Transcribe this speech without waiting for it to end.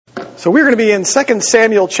So we're going to be in 2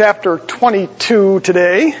 Samuel chapter 22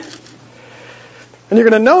 today. And you're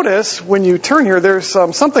going to notice when you turn here, there's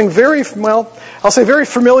something very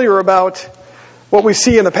familiar about what we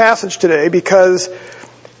see in the passage today, because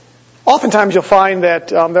oftentimes you'll find that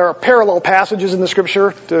there are parallel passages in the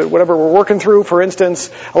Scripture to whatever we're working through. For instance,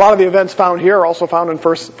 a lot of the events found here are also found in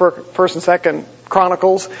First and Second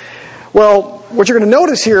Chronicles. Well, what you're going to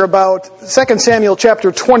notice here about 2 Samuel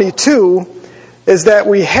chapter 22 is that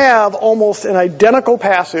we have almost an identical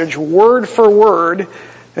passage, word for word,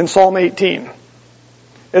 in Psalm 18.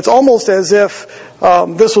 It's almost as if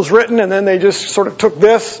this was written and then they just sort of took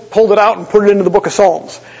this, pulled it out, and put it into the book of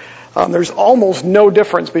Psalms. There's almost no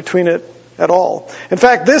difference between it at all. In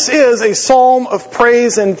fact, this is a psalm of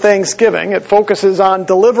praise and thanksgiving. It focuses on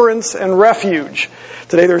deliverance and refuge.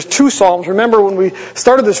 Today there's two psalms. Remember when we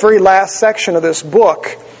started this very last section of this book,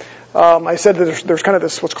 I said that there's kind of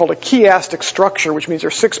this what's called a chiastic structure, which means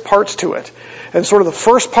there's 6 parts to it. And sort of the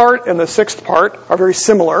first part and the 6th part are very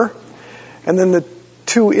similar. And then the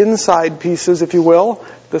 2 inside pieces, if you will,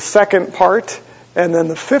 the 2nd part and then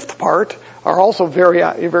the 5th part are also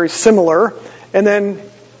very similar. And then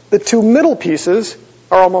the 2 middle pieces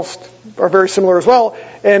are very similar as well.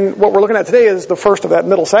 And what we're looking at today is the first of that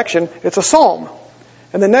middle section. It's a psalm.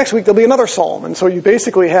 And then next week there'll be another psalm. And so you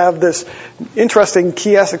basically have this interesting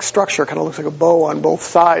chiastic structure. Kind of looks like a bow on both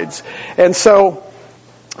sides. And so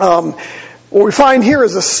what we find here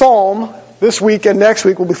is a psalm. This week and next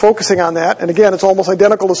week we'll be focusing on that. And again, it's almost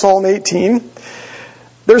identical to Psalm 18.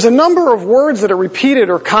 There's a number of words that are repeated,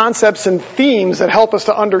 or concepts and themes that help us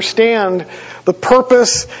to understand the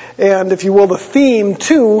purpose and, if you will, the theme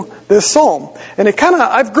to this psalm. And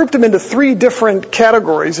I've grouped them into 3 different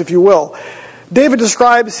categories, if you will. David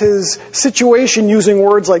describes his situation using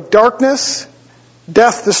words like darkness,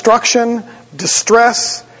 death, destruction,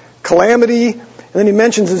 distress, calamity, and then he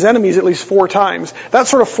mentions his enemies at least 4 times. That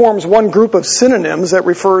sort of forms one group of synonyms that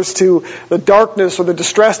refers to the darkness or the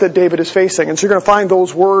distress that David is facing. And so you're going to find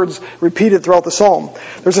those words repeated throughout the psalm.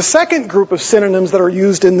 There's a second group of synonyms that are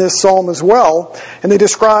used in this psalm as well, and they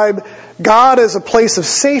describe God as a place of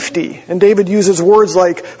safety. And David uses words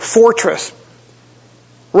like fortress,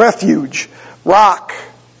 refuge, rock,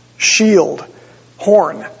 shield,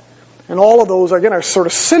 horn. And all of those, again, are sort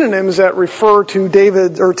of synonyms that refer to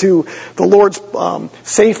David, or to the Lord's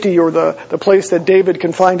safety, or the place that David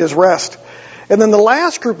can find his rest. And then the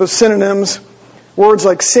last group of synonyms, words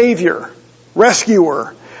like Savior,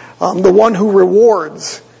 Rescuer, the one who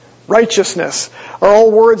rewards, righteousness, are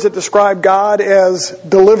all words that describe God as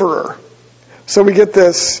Deliverer. So we get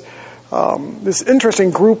this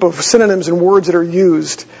interesting group of synonyms and words that are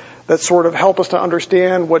used that sort of help us to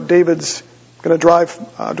understand what David's going to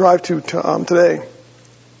drive to today.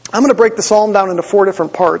 I'm going to break the psalm down into 4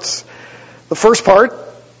 different parts. The first part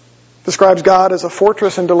describes God as a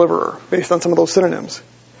fortress and deliverer, based on some of those synonyms.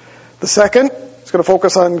 The second is going to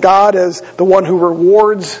focus on God as the one who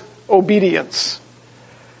rewards obedience.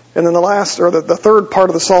 And then the third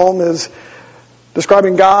part of the psalm is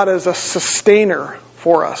describing God as a sustainer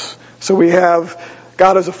for us. So we have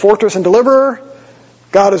God as a fortress and deliverer,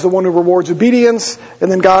 God is the one who rewards obedience,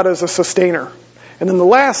 and then God is a sustainer. And then the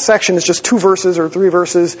last section is just 2 verses or 3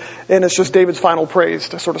 verses, and it's just David's final praise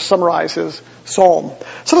to sort of summarize his psalm.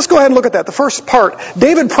 So let's go ahead and look at that. The first part,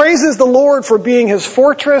 David praises the Lord for being his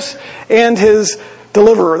fortress and his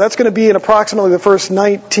deliverer. That's going to be in approximately the first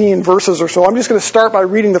 19 verses or so. I'm just going to start by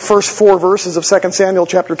reading the first 4 verses of 2 Samuel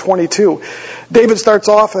chapter 22. David starts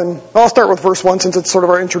off, and I'll start with verse 1 since it's sort of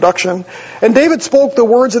our introduction. And David spoke the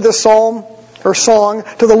words of this psalm, or song,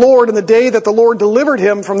 to the Lord in the day that the Lord delivered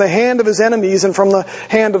him from the hand of his enemies and from the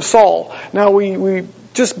hand of Saul. Now we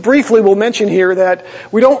just briefly will mention here that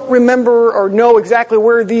we don't remember or know exactly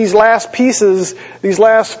where these last pieces, these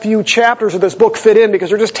last few chapters of this book fit in, because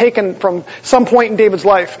they're just taken from some point in David's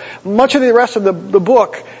life. Much of the rest of the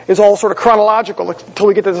book is all sort of chronological until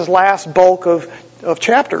we get to this last bulk of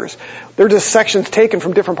chapters. They're just sections taken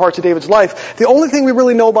from different parts of David's life. The only thing we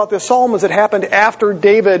really know about this psalm is it happened after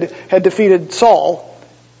David had defeated Saul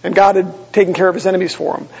and God had taken care of his enemies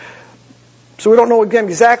for him. So we don't know, again,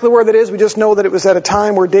 exactly where that is. We just know that it was at a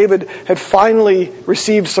time where David had finally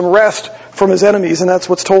received some rest from his enemies, and that's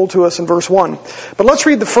what's told to us in verse 1. But let's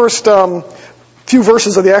read the first few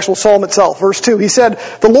verses of the actual psalm itself. Verse 2, he said,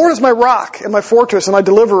 "The Lord is my rock and my fortress and my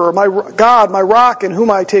deliverer, my God, my rock in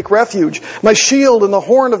whom I take refuge, my shield and the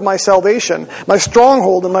horn of my salvation, my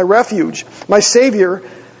stronghold and my refuge, my Savior,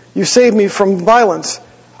 you save me from violence.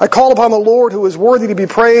 I call upon the Lord who is worthy to be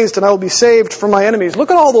praised, and I will be saved from my enemies." Look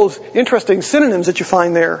at all those interesting synonyms that you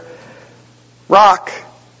find there. Rock,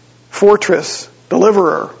 fortress,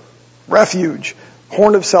 deliverer, refuge,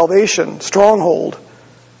 horn of salvation, stronghold.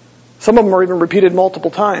 Some of them are even repeated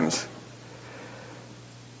multiple times.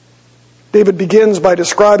 David begins by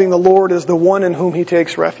describing the Lord as the one in whom he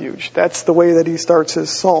takes refuge. That's the way that he starts his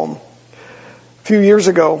psalm. A few years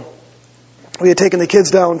ago, we had taken the kids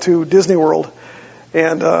down to Disney World,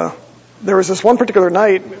 and there was this one particular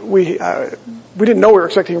night, we didn't know we were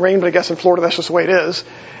expecting rain, but I guess in Florida that's just the way it is.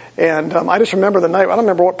 And I just remember the night, I don't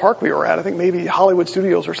remember what park we were at, I think maybe Hollywood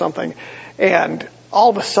Studios or something, and all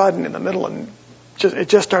of a sudden in the middle, it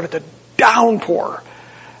just started to downpour.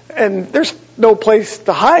 And there's no place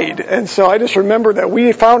to hide. And so I just remember that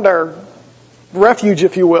we found our refuge,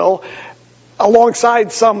 if you will,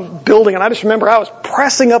 alongside some building. And I just remember I was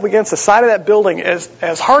pressing up against the side of that building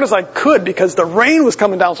as hard as I could because the rain was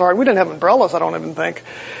coming down so hard. We didn't have umbrellas, I don't even think.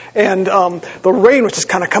 And the rain was just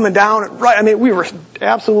kind of coming down. Right, I mean, we were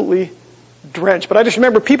absolutely drenched. But I just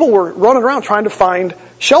remember people were running around trying to find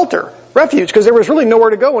shelter, refuge, because there was really nowhere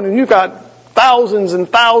to go. And you've got thousands and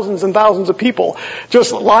thousands and thousands of people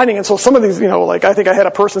just lining. And so some of these, like I think I had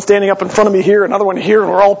a person standing up in front of me here, another one here,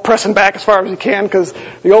 and we're all pressing back as far as we can because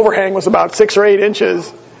the overhang was about 6 or 8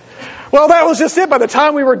 inches. Well, that was just it. By the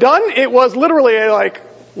time we were done, it was literally like,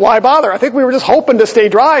 why bother? I think we were just hoping to stay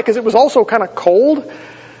dry because it was also kind of cold.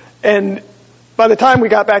 And by the time we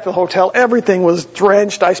got back to the hotel, everything was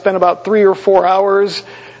drenched. I spent about 3 or 4 hours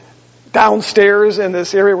downstairs in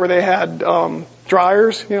this area where they had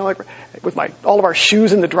dryers, like with all of our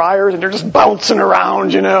shoes in the dryers, and they're just bouncing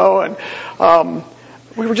around, and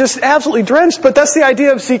we were just absolutely drenched. But that's the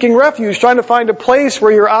idea of seeking refuge, trying to find a place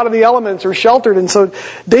where you're out of the elements or sheltered. And so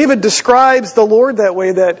David describes the Lord that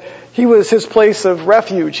way, that he was his place of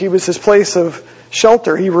refuge. He was his place of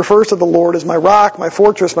shelter. He refers to the Lord as my rock, my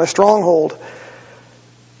fortress, my stronghold.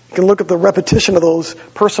 You can look at the repetition of those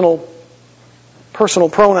personal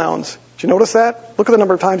pronouns. Did you notice that? Look at the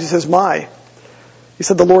number of times he says my. He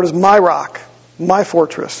said the Lord is my rock, my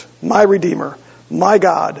fortress, my redeemer, my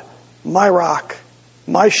God, my rock,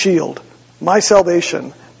 my shield, my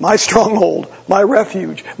salvation, my stronghold, my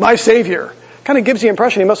refuge, my Savior. Kind of gives the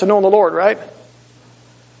impression he must have known the Lord, right?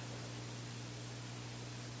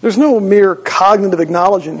 There's no mere cognitive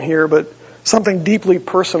acknowledgement here, but something deeply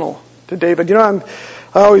personal to David.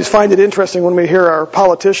 I always find it interesting when we hear our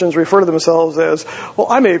politicians refer to themselves as, well,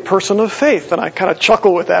 I'm a person of faith. And I kind of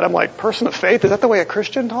chuckle with that. I'm like, person of faith? Is that the way a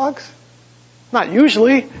Christian talks? Not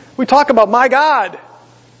usually. We talk about my God.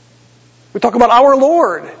 We talk about our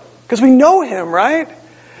Lord. Because we know Him, right?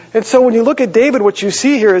 And so when you look at David, what you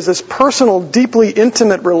see here is this personal, deeply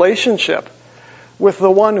intimate relationship with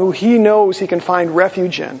the one who he knows he can find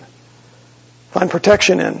refuge in, find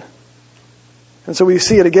protection in. And so we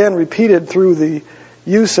see it again repeated through the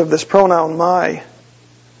use of this pronoun my.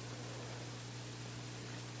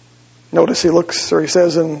 Notice he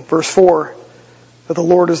says in verse 4 that the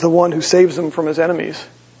Lord is the one who saves him from his enemies.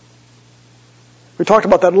 We talked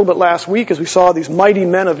about that a little bit last week as we saw these mighty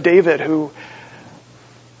men of David who,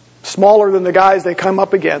 smaller than the guys they come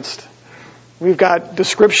up against. We've got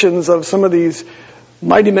descriptions of some of these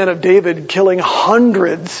mighty men of David killing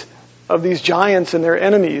hundreds of these giants and their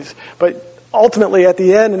enemies. But ultimately at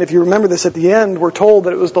the end, and if you remember this at the end, we're told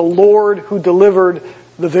that it was the Lord who delivered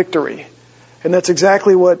the victory. And that's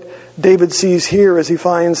exactly what David sees here as he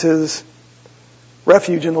finds his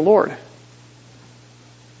refuge in the Lord.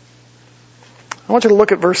 I want you to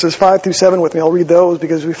look at verses 5 through 7 with me. I'll read those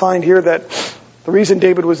because we find here that the reason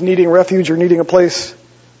David was needing refuge or needing a place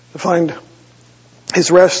to find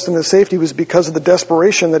his rest and his safety was because of the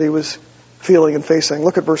desperation that he was feeling and facing.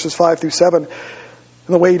 Look at verses 5 through 7.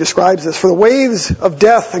 And the way he describes this. For the waves of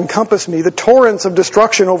death encompass me. The torrents of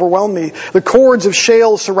destruction overwhelm me. The cords of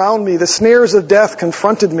Sheol surround me. The snares of death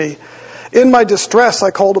confronted me. In my distress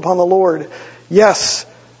I called upon the Lord. Yes,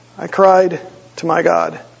 I cried to my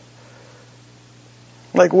God.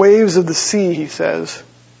 Like waves of the sea, he says,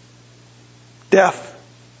 death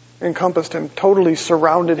encompassed him, totally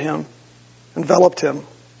surrounded him, enveloped him.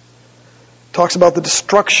 Talks about the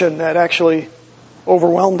destruction that actually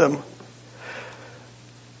overwhelmed him.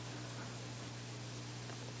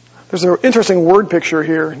 There's an interesting word picture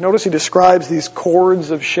here. Notice he describes these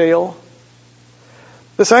cords of Sheol.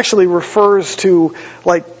 This actually refers to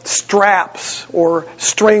like straps or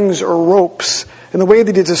strings or ropes. And the way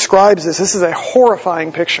that he describes this is a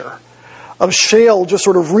horrifying picture of Sheol just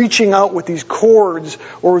sort of reaching out with these cords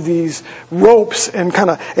or these ropes and kind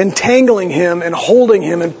of entangling him and holding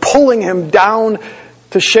him and pulling him down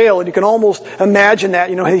to Sheol, and you can almost imagine that.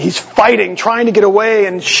 He's fighting, trying to get away,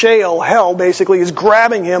 and Sheol, hell basically, is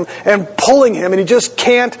grabbing him and pulling him, and he just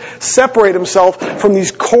can't separate himself from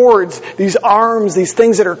these cords, these arms, these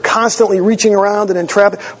things that are constantly reaching around and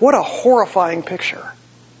entrapping. What a horrifying picture.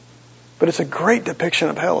 But it's a great depiction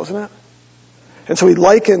of hell, isn't it? And so he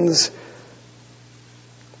likens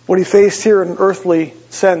what he faced here in an earthly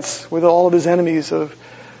sense with all of his enemies of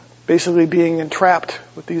basically being entrapped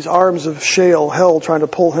with these arms of Sheol, hell, trying to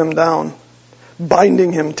pull him down,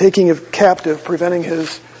 binding him, taking him captive, preventing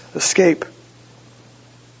his escape.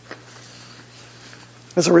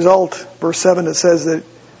 As a result, verse 7, it says that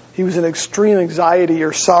he was in extreme anxiety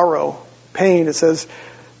or sorrow, pain. It says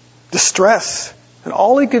distress. And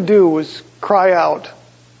all he could do was cry out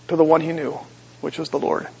to the one he knew, which was the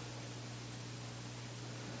Lord.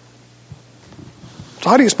 So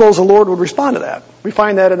how do you suppose the Lord would respond to that? We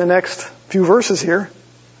find that in the next few verses here.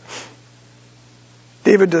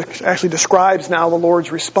 David actually describes now the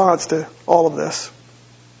Lord's response to all of this.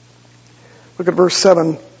 Look at verse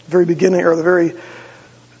 7, very beginning, or the very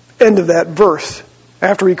end of that verse.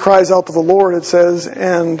 After he cries out to the Lord, it says,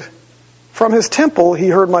 "And from his temple he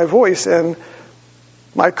heard my voice, and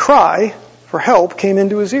my cry for help came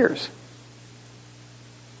into his ears."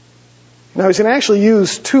 Now he's going to actually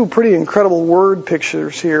use two pretty incredible word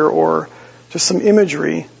pictures here, or just some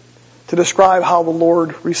imagery, to describe how the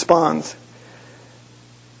Lord responds.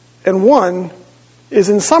 And one is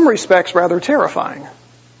in some respects rather terrifying.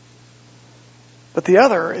 But the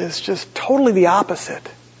other is just totally the opposite.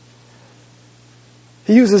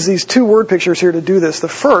 He uses these two word pictures here to do this. The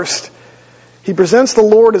first, he presents the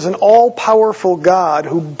Lord as an all-powerful God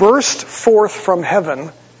who burst forth from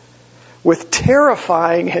heaven with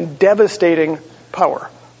terrifying and devastating power.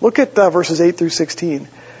 Look at verses 8 through 16.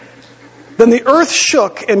 "Then the earth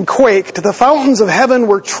shook and quaked. The fountains of heaven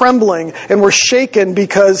were trembling and were shaken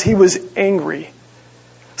because he was angry.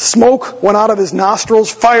 Smoke went out of his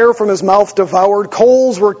nostrils. Fire from his mouth devoured.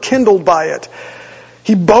 Coals were kindled by it.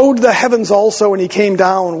 He bowed the heavens also, and he came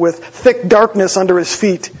down with thick darkness under his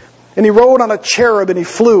feet. And he rode on a cherub, and he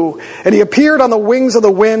flew. And he appeared on the wings of the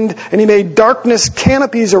wind, and he made darkness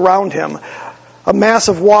canopies around him, a mass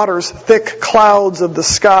of waters, thick clouds of the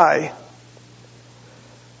sky.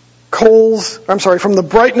 From the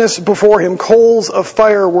brightness before him, coals of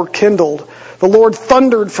fire were kindled. The Lord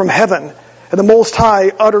thundered from heaven, and the Most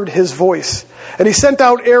High uttered his voice. And he sent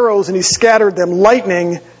out arrows, and he scattered them,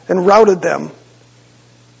 lightning, and routed them.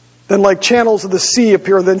 Then channels of the sea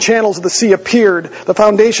appeared. The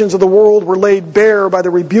foundations of the world were laid bare by the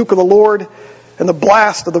rebuke of the Lord and the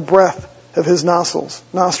blast of the breath of his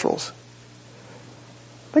nostrils.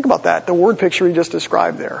 Think about that, the word picture he just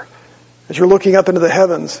described there. As you're looking up into the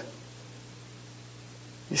heavens,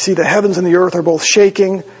 you see the heavens and the earth are both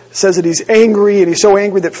shaking. It says that he's angry, and he's so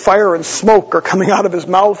angry that fire and smoke are coming out of his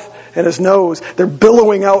mouth and his nose. They're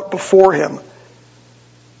billowing out before him.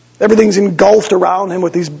 Everything's engulfed around him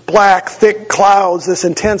with these black, thick clouds, this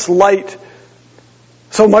intense light.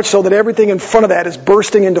 So much so that everything in front of that is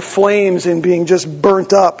bursting into flames and being just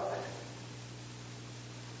burnt up.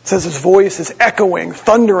 It says his voice is echoing,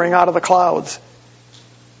 thundering out of the clouds.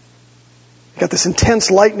 You got this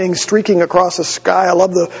intense lightning streaking across the sky. I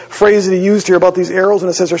love the phrase that he used here about these arrows, and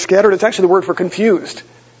it says they're scattered. It's actually the word for confused.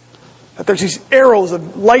 That there's these arrows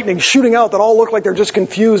of lightning shooting out that all look like they're just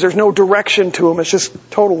confused. There's no direction to them. It's just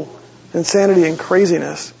total insanity and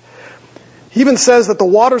craziness. He even says that the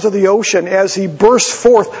waters of the ocean, as he bursts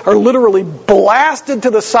forth, are literally blasted to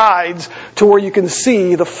the sides to where you can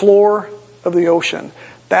see the floor of the ocean.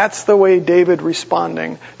 That's the way David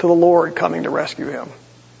responding to the Lord coming to rescue him.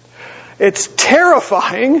 It's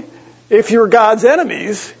terrifying if you're God's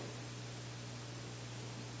enemies.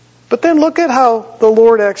 But then look at how the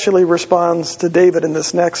Lord actually responds to David in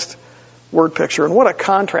this next word picture. And what a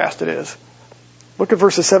contrast it is. Look at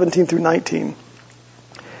verses 17 through 19.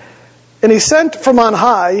 "And he sent from on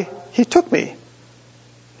high, he took me.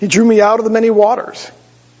 He drew me out of the many waters.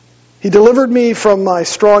 He delivered me from my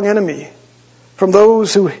strong enemy, from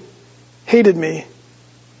those who hated me,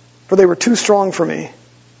 for they were too strong for me.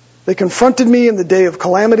 They confronted me in the day of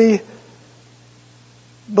calamity,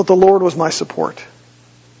 but the Lord was my support."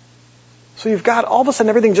 So you've got, all of a sudden,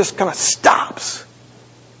 everything just kind of stops.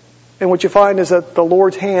 And what you find is that the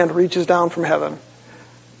Lord's hand reaches down from heaven,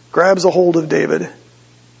 grabs a hold of David,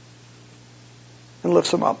 and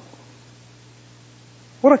lifts him up.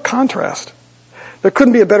 What a contrast. There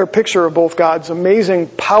couldn't be a better picture of both God's amazing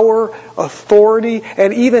power, authority,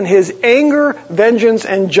 and even his anger, vengeance,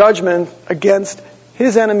 and judgment against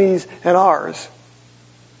his enemies and ours,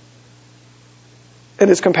 and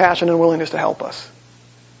his compassion and willingness to help us.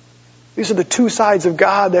 These are the two sides of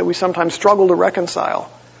God that we sometimes struggle to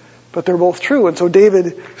reconcile. But they're both true. And so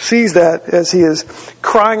David sees that as he is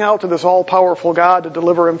crying out to this all-powerful God to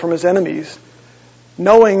deliver him from his enemies,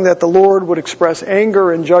 knowing that the Lord would express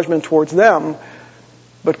anger and judgment towards them,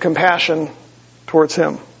 but compassion towards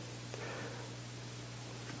him.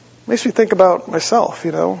 Makes me think about myself,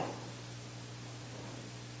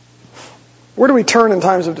 Where do we turn in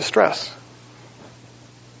times of distress?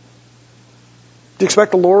 Do you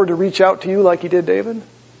expect the Lord to reach out to you like he did David?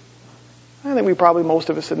 I think most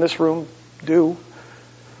of us in this room do.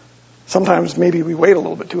 Sometimes maybe we wait a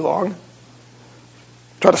little bit too long.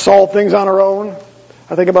 Try to solve things on our own.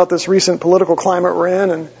 I think about this recent political climate we're in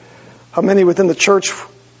and how many within the church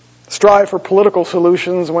strive for political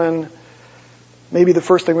solutions when maybe the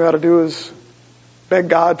first thing we ought to do is beg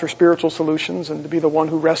God for spiritual solutions and to be the one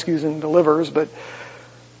who rescues and delivers. But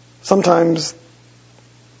sometimes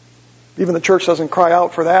even the church doesn't cry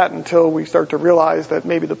out for that until we start to realize that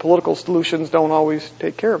maybe the political solutions don't always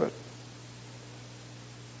take care of it.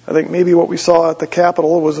 I think maybe what we saw at the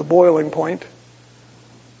Capitol was a boiling point.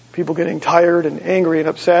 People getting tired and angry and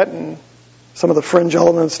upset, and some of the fringe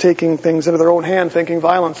elements taking things into their own hand, thinking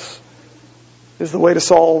violence is the way to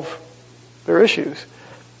solve their issues.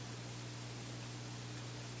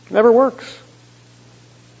 It never works.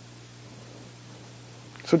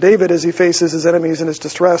 So David, as he faces his enemies in his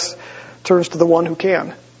distress, turns to the one who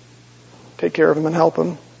can take care of him and help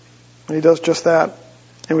him. And he does just that.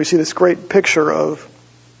 And we see this great picture of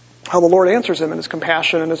how the Lord answers him in his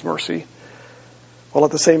compassion and his mercy, while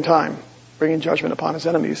at the same time bringing judgment upon his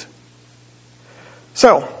enemies.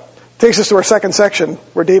 So, takes us to our second section,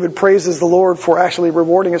 where David praises the Lord for actually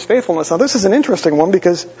rewarding his faithfulness. Now, this is an interesting one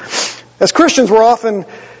because as Christians, we're often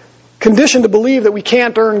conditioned to believe that we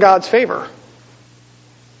can't earn God's favor.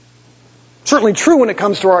 Certainly true when it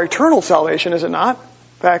comes to our eternal salvation, is it not?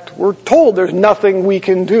 In fact, we're told there's nothing we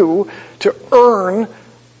can do to earn,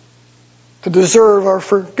 to deserve our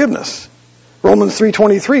forgiveness. Romans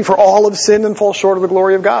 3:23, for all have sinned and fall short of the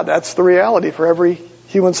glory of God. That's the reality for every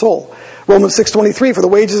human soul. Romans 6:23, for the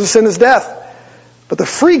wages of sin is death, but the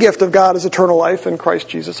free gift of God is eternal life in Christ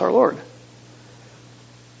Jesus our Lord.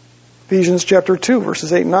 Ephesians chapter 2,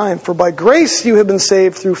 verses 8 and 9. For by grace you have been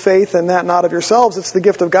saved through faith, and that not of yourselves. It's the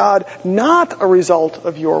gift of God, not a result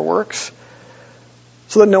of your works,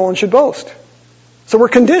 so that no one should boast. So we're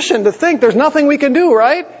conditioned to think there's nothing we can do,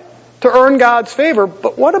 right, to earn God's favor.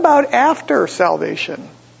 But what about after salvation?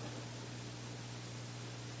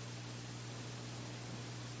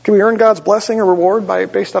 Can we earn God's blessing or reward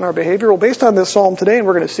based on our behavior? Well, based on this psalm today, and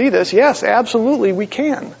we're going to see this, yes, absolutely we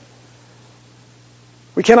can.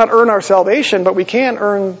 We cannot earn our salvation, but we can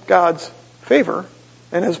earn God's favor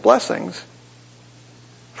and his blessings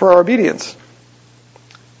for our obedience.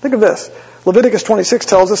 Think of this. Leviticus 26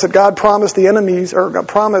 tells us that God promised God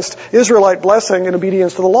promised Israelite blessing in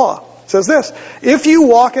obedience to the law. It says this, if you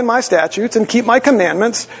walk in my statutes and keep my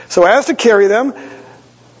commandments so as to carry them,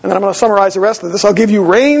 and then I'm going to summarize the rest of this. I'll give you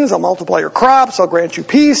rains, I'll multiply your crops, I'll grant you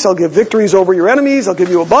peace, I'll give victories over your enemies, I'll give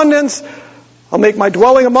you abundance, I'll make my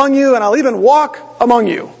dwelling among you, and I'll even walk among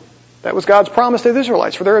you. That was God's promise to the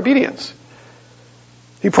Israelites for their obedience.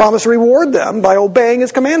 He promised to reward them by obeying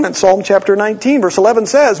his commandments. Psalm chapter 19, verse 11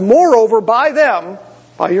 says, moreover, by them,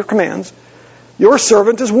 by your commands, your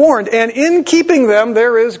servant is warned, and in keeping them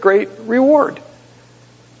there is great reward.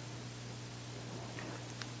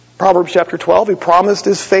 Proverbs chapter 12, he promised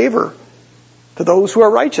his favor to those who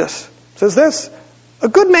are righteous. It says this, a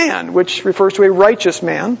good man, which refers to a righteous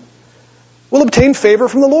man, will obtain favor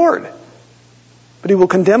from the Lord, but he will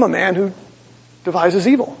condemn a man who devises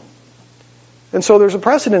evil. And so there's a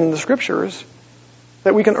precedent in the Scriptures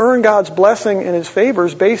that we can earn God's blessing and his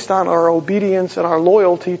favors based on our obedience and our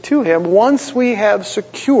loyalty to him once we have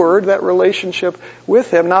secured that relationship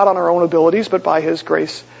with him, not on our own abilities, but by his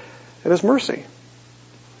grace and his mercy.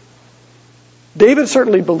 David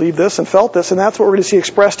certainly believed this and felt this, and that's what we're going to see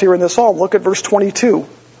expressed here in this psalm. Look at verse 22.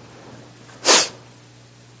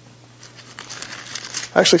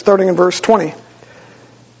 Actually, starting in verse 20.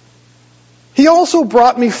 He also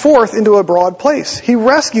brought me forth into a broad place. He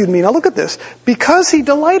rescued me. Now look at this. Because he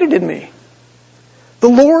delighted in me. The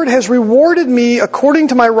Lord has rewarded me according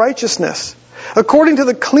to my righteousness. According to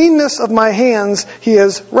the cleanness of my hands, he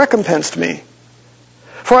has recompensed me.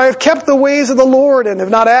 For I have kept the ways of the Lord and have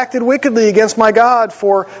not acted wickedly against my God,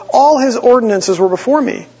 for all his ordinances were before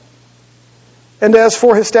me. And as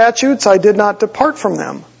for his statutes, I did not depart from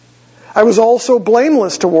them. I was also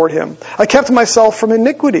blameless toward him. I kept myself from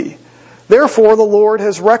iniquity. Therefore the Lord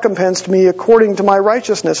has recompensed me according to my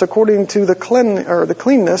righteousness, according to the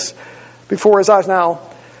cleanness before his eyes. Now,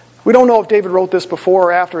 We don't know if David wrote this before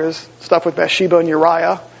or after his stuff with Bathsheba and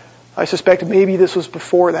Uriah. I suspect maybe this was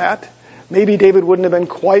before that. Maybe David wouldn't have been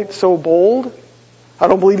quite so bold. I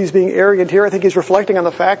don't believe he's being arrogant here. I think he's reflecting on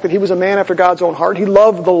the fact that he was a man after God's own heart. He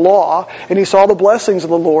loved the law, and he saw the blessings of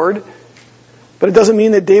the Lord. But it doesn't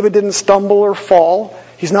mean that David didn't stumble or fall.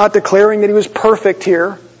 He's not declaring that he was perfect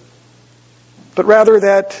here, but rather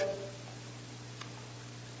that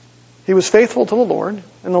he was faithful to the Lord,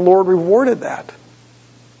 and the Lord rewarded that.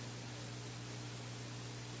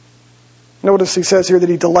 Notice he says here that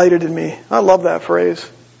he delighted in me. I love that phrase.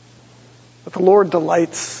 That the Lord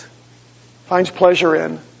delights, finds pleasure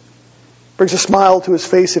in, brings a smile to his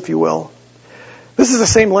face, if you will. This is the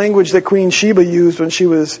same language that Queen Sheba used when she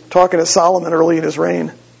was talking to Solomon early in his reign.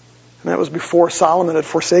 And that was before Solomon had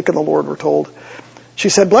forsaken the Lord, we're told. She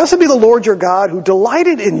said, "Blessed be the Lord your God who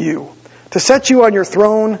delighted in you to set you on your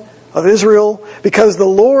throne of Israel, because the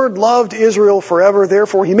Lord loved Israel forever.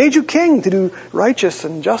 Therefore he made you king to do righteous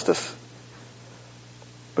and justice."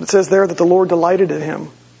 But it says there that the Lord delighted in him.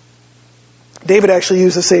 David actually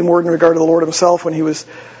used the same word in regard to the Lord himself when he was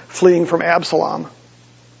fleeing from Absalom.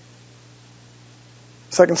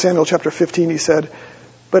 2 Samuel chapter 15, he said,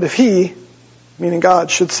 "But if he," meaning God,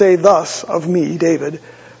 "should say thus of me," David,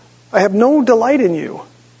 "I have no delight in you.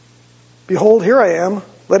 Behold, here I am.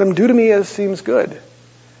 Let him do to me as seems good."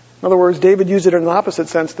 In other words, David used it in an opposite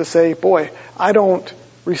sense to say, boy, I don't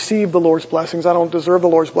receive the Lord's blessings. I don't deserve the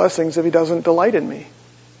Lord's blessings if he doesn't delight in me.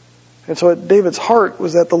 And so David's heart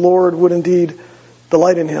was that the Lord would indeed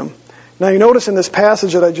delight in him. Now you notice in this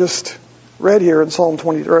passage that I just read here in Psalm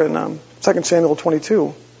 20, or in 2 Samuel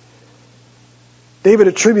 22, David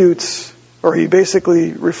attributes, or he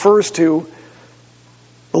basically refers to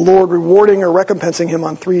the Lord rewarding or recompensing him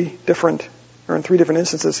in three different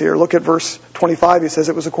instances here. Look at verse 25. He says,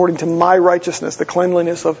 "It was according to my righteousness, the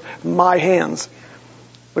cleanliness of my hands."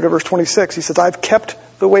 Look at verse 26. He says, "I've kept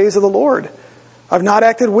the ways of the Lord. I've not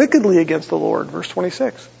acted wickedly against the Lord." Verse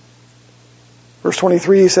 26. Verse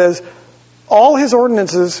 23, he says, "All his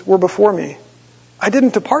ordinances were before me. I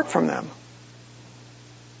didn't depart from them."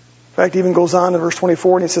 In fact, he even goes on in verse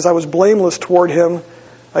 24 and he says, "I was blameless toward him.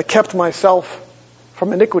 I kept myself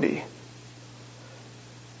from iniquity."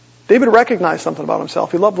 David recognized something about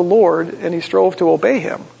himself. He loved the Lord and he strove to obey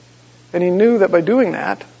him. And he knew that by doing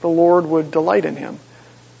that, the Lord would delight in him.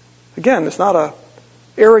 Again, it's not an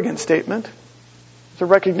arrogant statement. It's a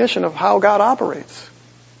recognition of how God operates.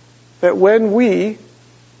 That when we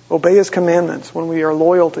obey his commandments, when we are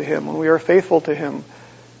loyal to him, when we are faithful to him,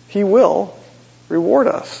 he will reward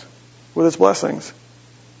us with his blessings.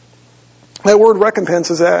 That word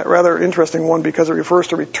recompense is a rather interesting one because it refers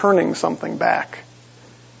to returning something back.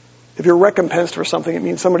 If you're recompensed for something, it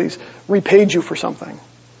means somebody's repaid you for something.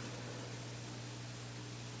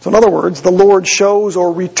 So in other words, the Lord shows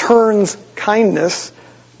or returns kindness,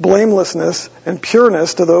 blamelessness, and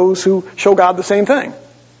pureness to those who show God the same thing.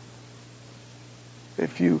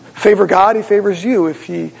 If you favor God, he favors you. If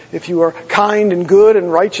you are kind and good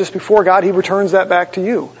and righteous before God, he returns that back to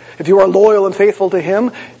you. If you are loyal and faithful to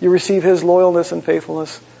him, you receive his loyalness and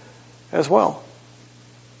faithfulness as well.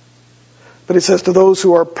 But it says to those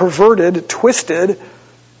who are perverted, twisted,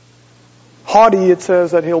 haughty, it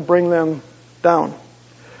says that he'll bring them down.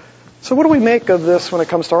 So what do we make of this when it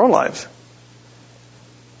comes to our own lives?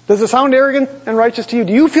 Does it sound arrogant and righteous to you?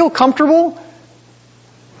 Do you feel comfortable?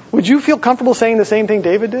 Would you feel comfortable saying the same thing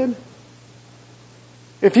David did?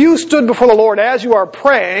 If you stood before the Lord as you are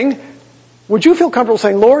praying, would you feel comfortable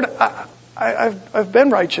saying, "Lord, I've been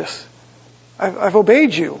righteous. I've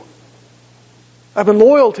obeyed you. I've been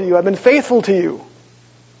loyal to you. I've been faithful to you"?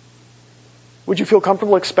 Would you feel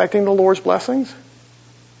comfortable expecting the Lord's blessings?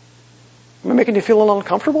 Am I making you feel a little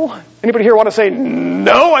uncomfortable? Anybody here want to say,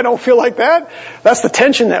 "No, I don't feel like that"? That's the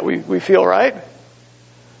tension that we feel, right?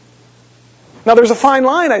 Now there's a fine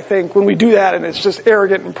line, I think, when we do that and it's just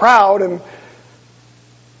arrogant and proud and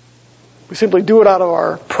we simply do it out of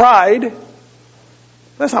our pride.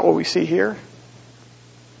 That's not what we see here.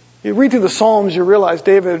 You read through the Psalms, you realize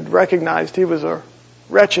David recognized he was a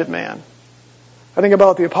wretched man. I think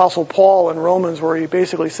about the Apostle Paul in Romans where he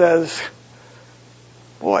basically says,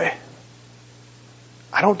 boy,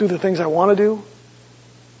 I don't do the things I want to do.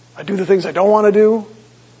 I do the things I don't want to do.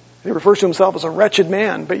 He refers to himself as a wretched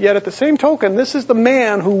man. But yet at the same token, this is the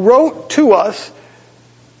man who wrote to us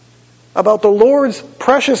about the Lord's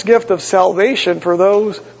precious gift of salvation for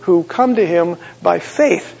those who come to him by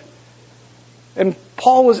faith. And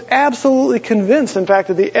Paul was absolutely convinced. In fact,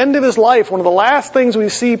 at the end of his life, one of the last things we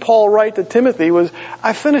see Paul write to Timothy was,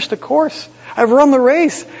 I finished the course. I've run the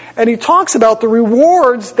race. And he talks about the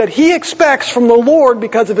rewards that he expects from the Lord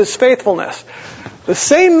because of his faithfulness. The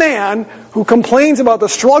same man who complains about the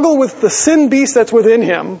struggle with the sin beast that's within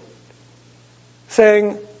him,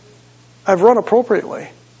 saying, I've run appropriately.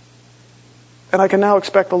 And I can now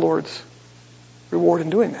expect the Lord's reward in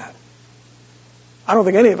doing that. I don't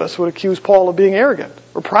think any of us would accuse Paul of being arrogant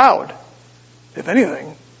or proud. If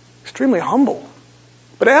anything, extremely humble.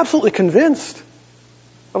 But absolutely convinced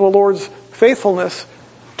of the Lord's faithfulness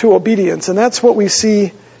to obedience. And that's what we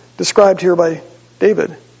see described here by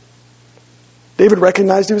David. David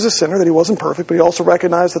recognized he was a sinner, that he wasn't perfect, but he also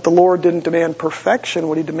recognized that the Lord didn't demand perfection.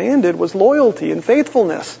 What he demanded was loyalty and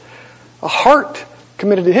faithfulness, a heart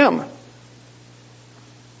committed to him.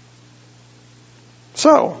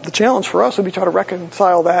 So, the challenge for us would be to try to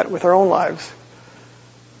reconcile that with our own lives.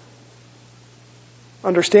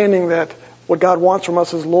 Understanding that what God wants from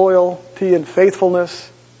us is loyalty and faithfulness,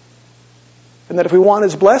 and that if we want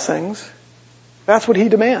His blessings, that's what He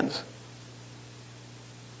demands.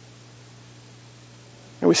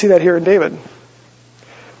 And we see that here in David,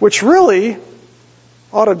 which really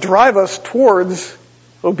ought to drive us towards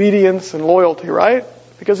obedience and loyalty, right?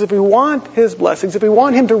 Because if we want His blessings, if we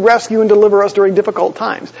want Him to rescue and deliver us during difficult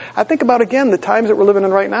times, I think about, again, the times that we're living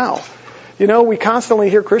in right now. You know, we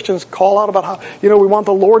constantly hear Christians call out about how, we want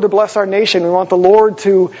the Lord to bless our nation. We want the Lord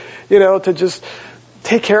to, to just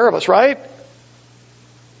take care of us, right?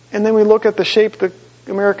 And then we look at the shape the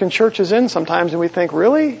American church is in sometimes and we think,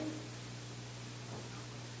 really?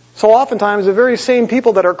 So oftentimes the very same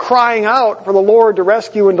people that are crying out for the Lord to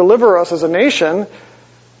rescue and deliver us as a nation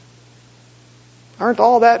aren't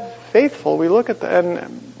all that faithful. We look at that,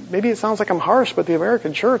 and maybe it sounds like I'm harsh, but the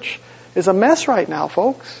American church is a mess right now,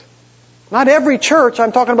 folks. Not every church,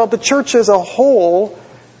 I'm talking about the church as a whole.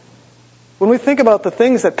 When we think about the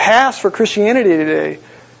things that pass for Christianity today,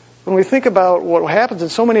 when we think about what happens in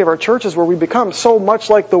so many of our churches where we become so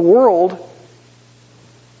much like the world,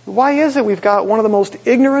 why is it we've got one of the most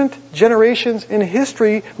ignorant generations in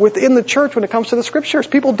history within the church when it comes to the Scriptures?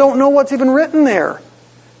 People don't know what's even written there.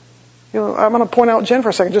 I'm going to point out Jen for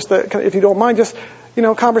a second, just if you don't mind,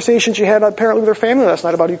 conversations she had apparently with her family last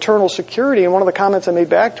night about eternal security. And one of the comments I made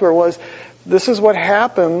back to her was, this is what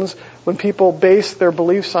happens when people base their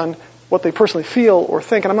beliefs on what they personally feel or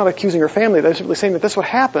think. And I'm not accusing her family. I'm simply saying that this is what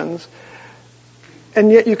happens.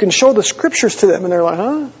 And yet you can show the Scriptures to them and they're like,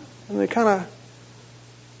 huh? And they they're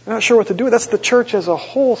not sure what to do. That's the church as a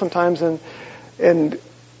whole sometimes. And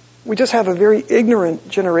we just have a very ignorant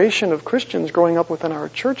generation of Christians growing up within our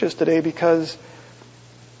churches today because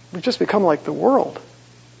we've just become like the world.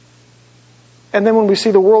 And then when we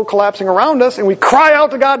see the world collapsing around us and we cry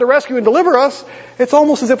out to God to rescue and deliver us, it's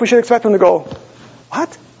almost as if we should expect Him to go,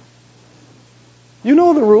 what? You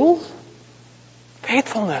know the rules?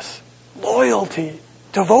 Faithfulness, loyalty,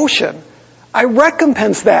 devotion. I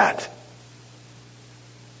recompense that.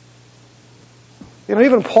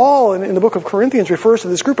 Even Paul in the book of Corinthians refers to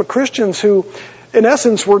this group of Christians who, in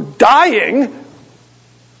essence, were dying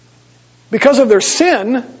because of their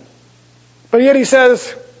sin, but yet he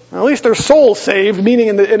says, at least their soul's saved, meaning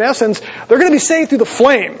in essence, they're going to be saved through the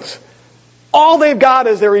flames. All they've got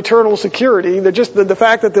is their eternal security, they're just the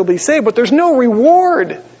fact that they'll be saved, but there's no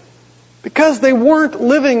reward because they weren't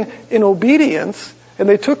living in obedience and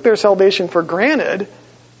they took their salvation for granted.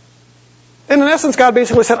 And in essence, God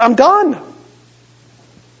basically said, I'm done.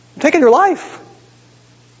 I'm taking your life.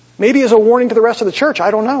 Maybe as a warning to the rest of the church,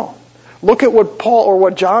 I don't know. Look at what Paul or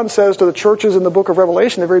what John says to the churches in the book of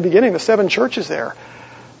Revelation, the very beginning, the 7 churches there.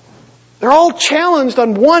 They're all challenged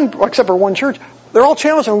on except for one church, they're all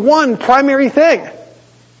challenged on one primary thing.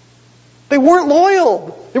 They weren't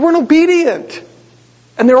loyal. They weren't obedient.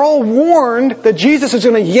 And they're all warned that Jesus is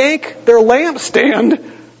going to yank their lampstand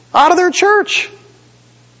out of their church.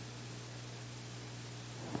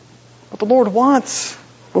 But the Lord wants,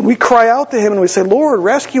 when we cry out to Him and we say, Lord,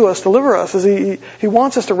 rescue us, deliver us, as He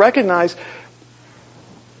wants us to recognize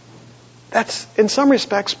that's, in some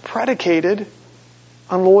respects, predicated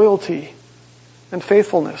on loyalty and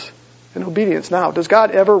faithfulness and obedience. Now, does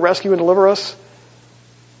God ever rescue and deliver us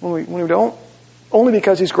when we don't? Only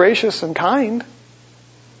because He's gracious and kind.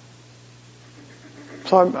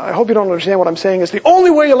 So I hope you don't understand what I'm saying is the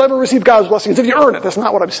only way you'll ever receive God's blessing is if you earn it. That's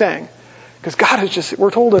not what I'm saying. Because God is just,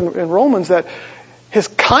 we're told in Romans that His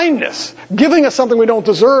kindness, giving us something we don't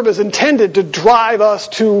deserve, is intended to drive us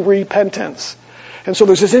to repentance. And so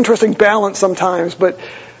there's this interesting balance sometimes, but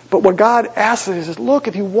what God asks us is, look,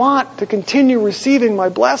 if you want to continue receiving my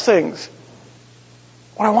blessings,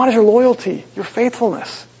 What I want is your loyalty, your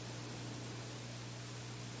faithfulness.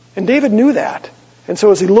 And David knew that. And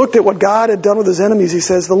so as he looked at what God had done with his enemies, he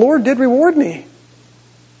says, the Lord did reward me.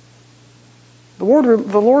 The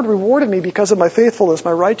Lord rewarded me because of my faithfulness,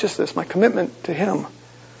 my righteousness, my commitment to Him. And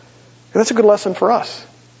that's a good lesson for us.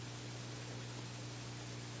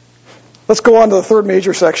 Let's go on to the third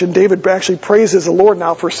major section. David actually praises the Lord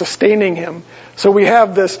now for sustaining him. So we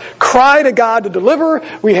have this cry to God to deliver.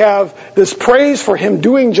 We have this praise for Him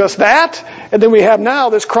doing just that. And then we have now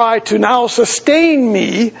this cry to now sustain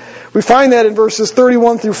me. We find that in verses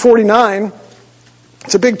 31 through 49.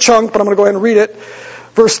 It's a big chunk, but I'm going to go ahead and read it.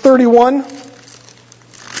 Verse 31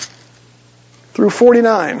 through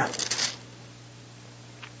 49.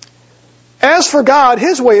 As for God,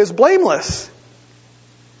 His way is blameless.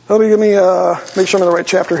 Let me make sure I'm in the right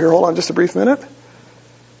chapter here. Hold on just a brief minute.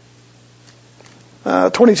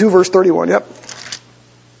 22 verse 31, yep.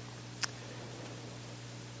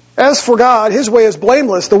 As for God, His way is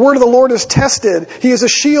blameless. The word of the Lord is tested. He is a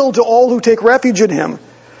shield to all who take refuge in Him.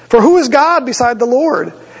 For who is God beside the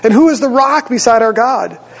Lord? And who is the rock beside our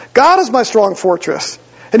God? God is my strong fortress.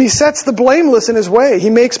 And He sets the blameless in His way. He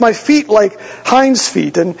makes my feet like hinds'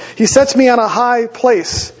 feet. And He sets me on a high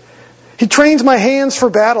place. He trains my hands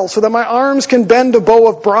for battle so that my arms can bend a bow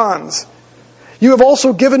of bronze. You have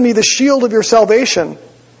also given me the shield of your salvation,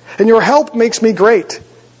 and your help makes me great.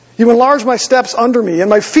 You enlarge my steps under me, and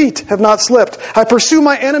my feet have not slipped. I pursue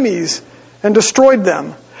my enemies and destroyed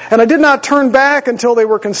them. And I did not turn back until they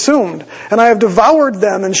were consumed. And I have devoured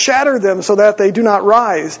them and shattered them so that they do not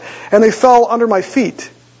rise. And they fell under my feet.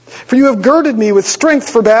 For you have girded me with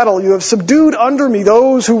strength for battle. You have subdued under me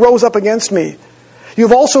those who rose up against me. You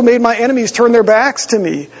have also made my enemies turn their backs to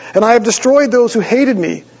me, and I have destroyed those who hated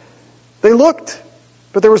me. They looked,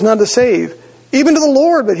 but there was none to save, even to the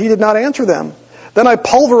Lord, but He did not answer them. Then I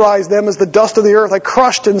pulverized them as the dust of the earth. I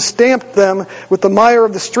crushed and stamped them with the mire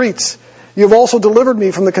of the streets. You have also delivered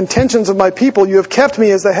me from the contentions of my people. You have kept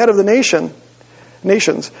me as the head of the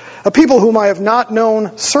nations. A people whom I have not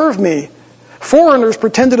known serve me. Foreigners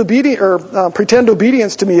pretend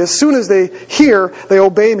obedience to me. As soon as they hear, they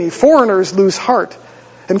obey me. Foreigners lose heart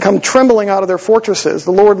and come trembling out of their fortresses.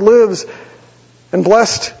 The Lord lives, and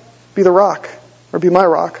blessed be the rock, or be my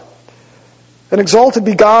rock. And exalted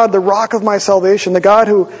be God, the rock of my salvation, the God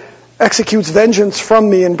who executes vengeance from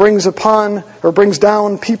me and brings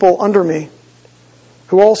down people under me,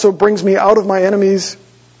 who also brings me out of my enemies.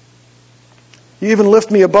 You even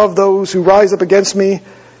lift me above those who rise up against me.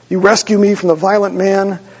 You rescue me from the violent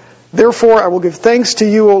man. Therefore, I will give thanks to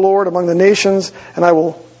you, O Lord, among the nations, and I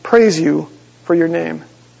will praise you for your name.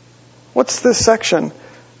 What's this section?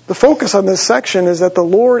 The focus on this section is that the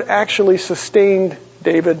Lord actually sustained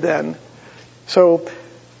David then. So,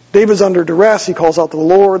 David's under duress. He calls out to the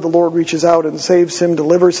Lord. The Lord reaches out and saves him,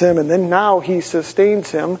 delivers him, and then now He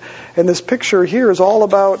sustains him. And this picture here is all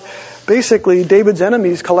about basically David's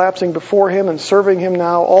enemies collapsing before him and serving him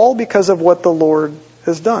now, all because of what the Lord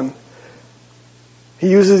has done. He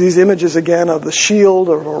uses these images again of the shield,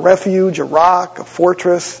 of a refuge, a rock, a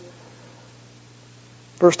fortress.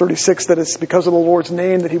 Verse 36, that it's because of the Lord's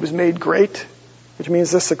name that he was made great, which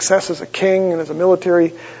means this success as a king and as a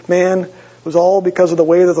military man was all because of the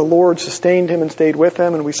way that the Lord sustained him and stayed with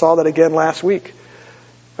him, and we saw that again last week.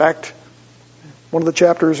 In fact, one of the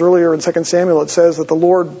chapters earlier in 2 Samuel, it says that the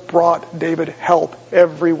Lord brought David help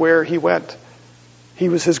everywhere he went. He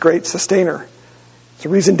was his great sustainer. It's the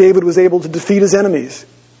reason David was able to defeat his enemies.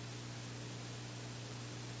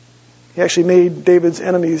 He actually made David's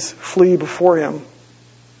enemies flee before him.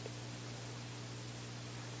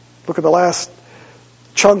 Look at the last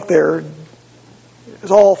chunk there.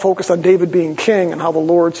 It's all focused on David being king and how the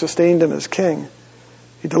Lord sustained him as king.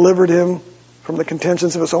 He delivered him from the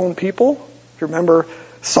contentions of his own people. If you remember,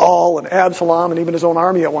 Saul and Absalom and even his own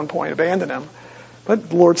army at one point abandoned him. But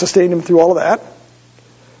the Lord sustained him through all of that.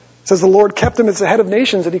 It says the Lord kept him as the head of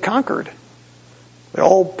nations that he conquered. They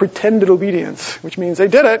all pretended obedience, which means they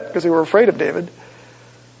did it because they were afraid of David. It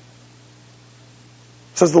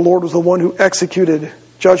says the Lord was the one who executed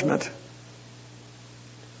judgment.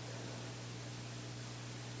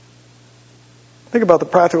 Think about the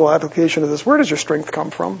practical application of this. Where does your strength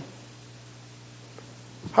come from?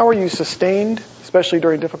 How are you sustained, especially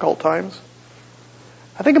during difficult times?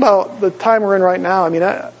 I think about the time we're in right now. I mean,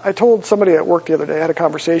 I told somebody at work the other day, I had a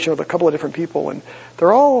conversation with a couple of different people, and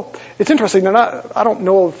it's interesting, I don't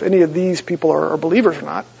know if any of these people are believers or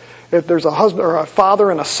not. If there's a husband or a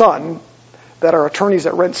father and a son that are attorneys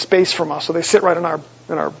that rent space from us, so they sit right in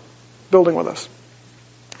our building with us.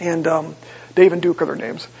 And Dave and Duke are their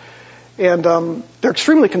names. And they're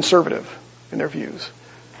extremely conservative in their views.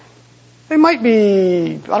 They might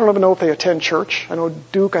be, I don't even know if they attend church. I know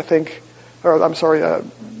Duke, Duke,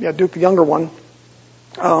 the younger one.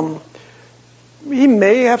 He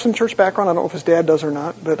may have some church background. I don't know if his dad does or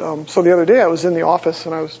not. But so the other day I was in the office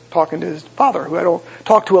and I was talking to his father, who I don't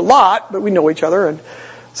talk to a lot, but we know each other. And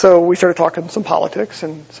so we started talking some politics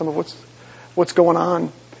and some of what's going on.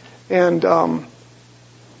 And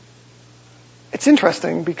it's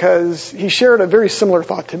interesting because he shared a very similar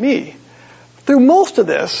thought to me. Through most of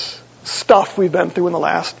this stuff we've been through in the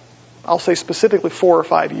last, I'll say specifically 4 or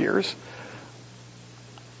 5 years,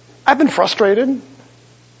 I've been frustrated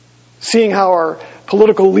seeing how our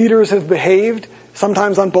political leaders have behaved,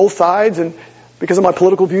 sometimes on both sides, and because of my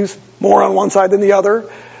political views, more on one side than the other.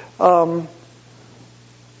 But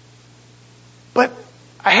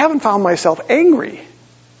I haven't found myself angry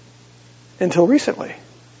until recently.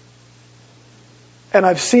 And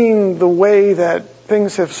I've seen the way that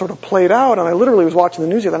things have sort of played out, and I literally was watching the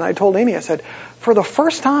news the other night, and I told Amy, I said, for the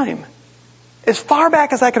first time, as far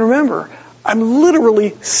back as I can remember, I'm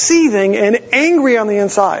literally seething and angry on the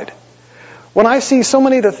inside. When I see so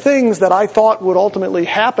many of the things that I thought would ultimately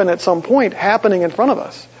happen at some point happening in front of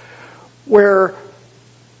us, where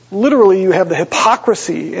literally you have the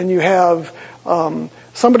hypocrisy and you have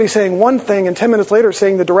somebody saying one thing and 10 minutes later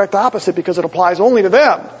saying the direct opposite because it applies only to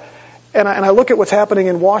them. And I look at what's happening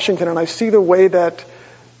in Washington and I see the way that,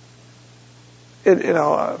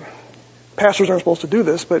 pastors aren't supposed to do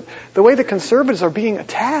this, but the way the conservatives are being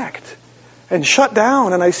attacked and shut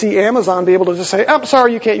down. And I see Amazon be able to just say, I'm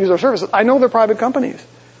sorry, you can't use our services. I know they're private companies.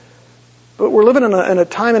 But we're living in a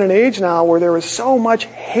time and an age now where there is so much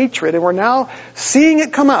hatred, and we're now seeing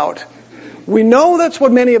it come out. We know that's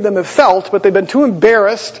what many of them have felt, but they've been too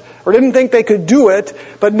embarrassed or didn't think they could do it.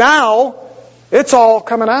 But now it's all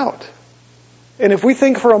coming out. And if we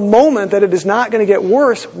think for a moment that it is not going to get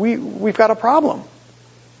worse, we've got a problem.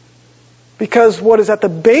 Because what is at the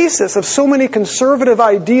basis of so many conservative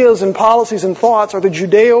ideas and policies and thoughts are the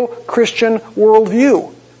Judeo-Christian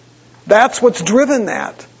worldview. That's what's driven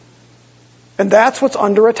that. And that's what's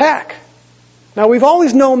under attack. Now, we've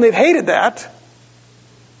always known they've hated that.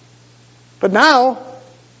 But now,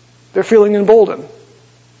 they're feeling emboldened.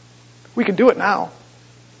 We can do it now.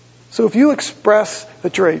 So if you express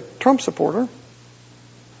that you're a Trump supporter,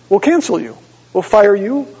 we'll cancel you. We'll fire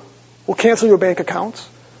you. We'll cancel your bank accounts.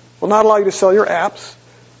 We'll not allow you to sell your apps.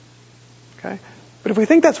 Okay? But if we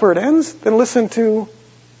think that's where it ends, then listen to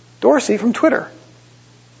Dorsey from Twitter.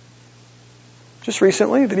 Just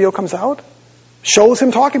recently, a video comes out, shows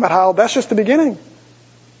him talking about how that's just the beginning.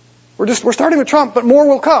 We're starting with Trump, but more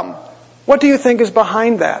will come. What do you think is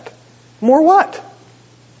behind that? More what?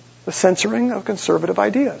 The censoring of conservative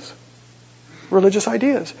ideas, religious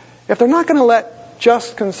ideas. If they're not going to let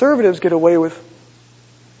just conservatives get away with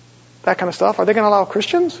that kind of stuff, are they going to allow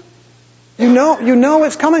Christians? You know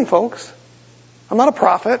it's coming, folks. I'm not a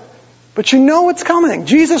prophet, but you know it's coming.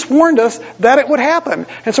 Jesus warned us that it would happen.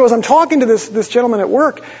 And so as I'm talking to this gentleman at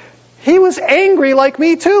work, he was angry like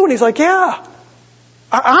me too. And he's like, yeah,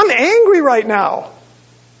 I'm angry right now.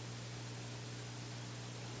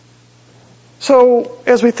 So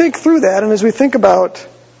as we think through that and as we think about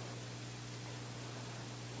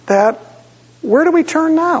that, where do we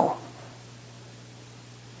turn now?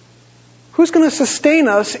 Who's going to sustain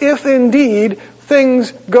us if indeed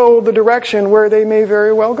things go the direction where they may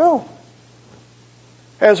very well go?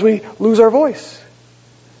 As we lose our voice.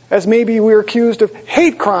 As maybe we're accused of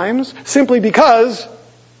hate crimes simply because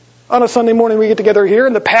on a Sunday morning we get together here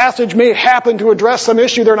and the passage may happen to address some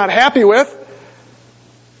issue they're not happy with.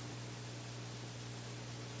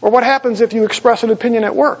 Or what happens if you express an opinion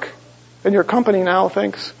at work and your company now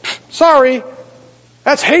thinks, sorry,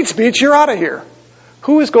 that's hate speech, you're out of here.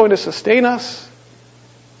 Who is going to sustain us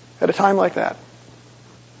at a time like that?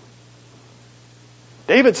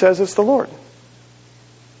 David says it's the Lord.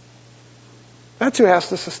 That's who has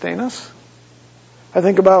to sustain us. I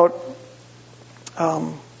think about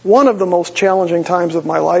one of the most challenging times of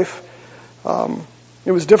my life.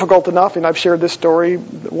 It was difficult enough, and I've shared this story,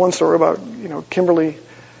 one story about Kimberly,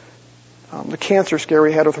 the cancer scare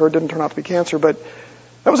we had with her. It didn't turn out to be cancer, but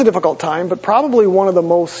that was a difficult time. But probably one of the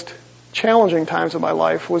most challenging times of my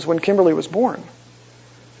life was when Kimberly was born.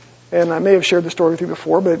 And I may have shared the story with you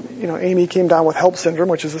before, but Amy came down with HELLP syndrome,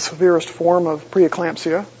 which is the severest form of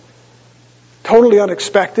preeclampsia. Totally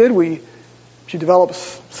unexpected. She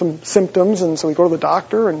develops some symptoms, and so we go to the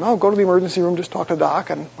doctor, and go to the emergency room, just talk to the doc.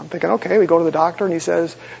 And I'm thinking, okay, we go to the doctor, and he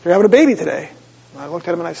says, you're having a baby today. And I looked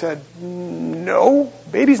at him and I said, no,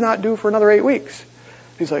 baby's not due for another 8 weeks.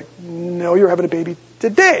 He's like, no, you're having a baby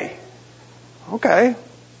today. Okay.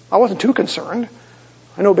 I wasn't too concerned.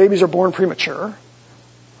 I know babies are born premature.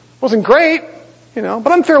 Wasn't great,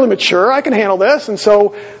 but I'm fairly mature. I can handle this. And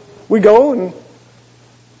so we go and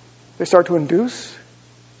they start to induce.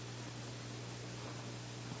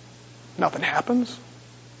 Nothing happens.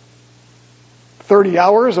 30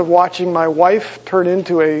 hours of watching my wife turn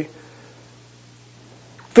into a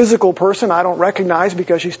physical person I don't recognize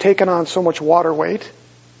because she's taken on so much water weight.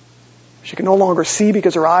 She can no longer see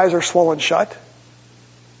because her eyes are swollen shut.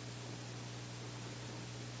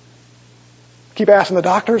 Keep asking the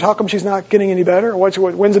doctors, how come she's not getting any better? When's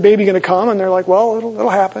the baby going to come? And they're like, well, it'll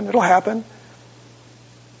happen. It'll happen.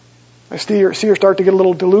 I see her start to get a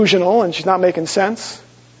little delusional and she's not making sense.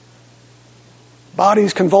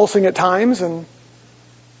 Body's convulsing at times, and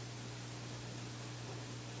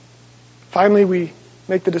finally we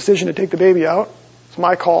make the decision to take the baby out. It's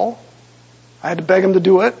my call. I had to beg him to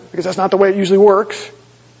do it because that's not the way it usually works.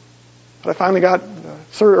 But I finally got the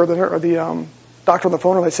doctor on the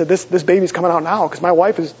phone, and I said, this baby's coming out now because my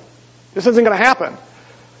wife this isn't going to happen.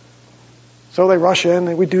 So they rush in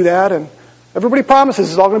and we do that, and everybody promises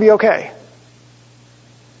it's all going to be okay.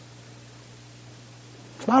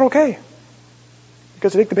 It's not okay.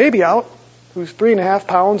 Because they take the baby out, who's 3.5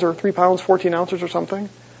 pounds or 3 pounds, 14 ounces or something.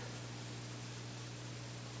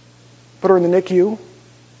 Put her in the NICU.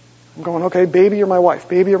 I'm going, okay, baby, you're my wife.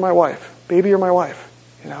 Baby, you're my wife. Baby, you're my wife.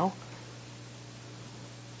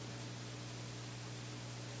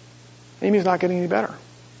 Amy's not getting any better.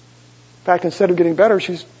 In fact, instead of getting better,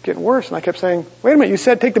 she's getting worse. And I kept saying, wait a minute, you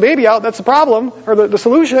said take the baby out. That's the problem, or the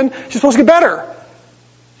solution. She's supposed to get better.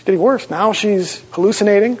 She's getting worse. Now she's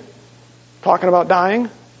hallucinating, talking about dying.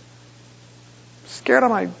 Scared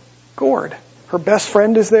out of my gourd. Her best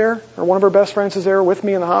friend is there, or one of her best friends is there with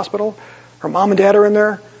me in the hospital. Her mom and dad are in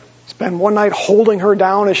there. Spend one night holding her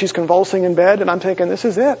down as she's convulsing in bed, and I'm thinking, this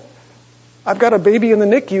is it. I've got a baby in the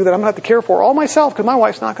NICU that I'm going to have to care for all myself because my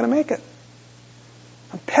wife's not going to make it.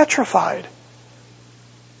 I'm petrified.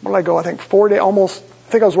 Where did I go? I think 4 days, almost,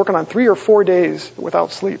 I think I was working on 3 or 4 days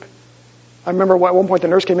without sleep. I remember at one point the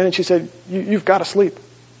nurse came in and she said, you've got to sleep.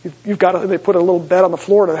 You've got to, they put a little bed on the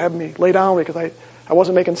floor to have me lay down because I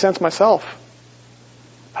wasn't making sense myself.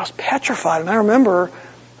 I was petrified, and I remember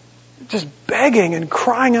just begging and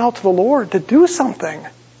crying out to the Lord to do something.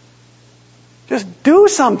 Just do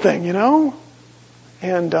something,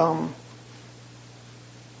 And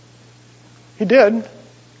He did,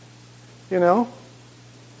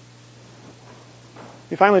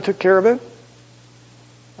 He finally took care of it.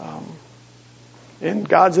 In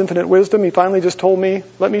God's infinite wisdom, He finally just told me,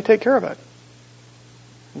 let me take care of it.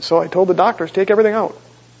 And so I told the doctors, take everything out.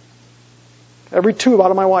 Every tube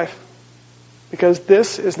out of my wife. Because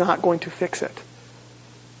this is not going to fix it.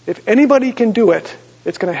 If anybody can do it,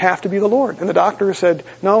 it's going to have to be the Lord. And the doctor said,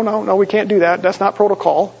 no, we can't do that. That's not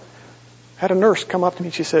protocol. I had a nurse come up to me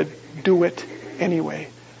and she said, do it anyway.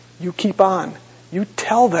 You keep on. You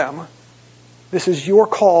tell them, this is your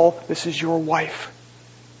call. This is your wife.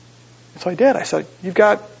 And so I did. I said, you've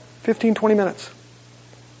got 15, 20 minutes.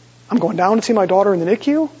 I'm going down to see my daughter in the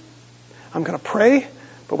NICU. I'm going to pray.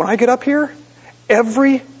 But when I get up here,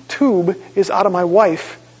 every tube is out of my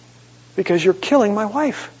wife because you're killing my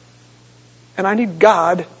wife. And I need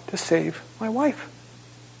God to save my wife.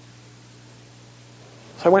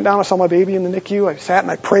 So I went down, I saw my baby in the NICU. I sat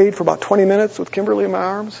and I prayed for about 20 minutes with Kimberly in my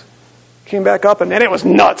arms. Came back up, and then it was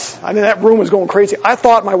nuts. I mean, that room was going crazy. I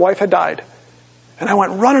thought my wife had died. And I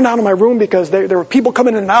went running out of my room because there were people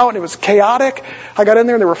coming in and out, and it was chaotic. I got in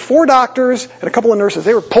there, and there were 4 doctors and a couple of nurses.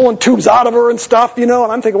 They were pulling tubes out of her and stuff, and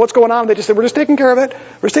I'm thinking, what's going on? And they just said, we're just taking care of it.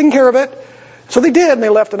 We're just taking care of it. So they did, and they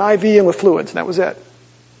left an IV in with fluids, and that was it.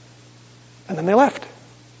 And then they left.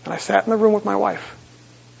 And I sat in the room with my wife,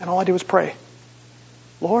 and all I did was pray.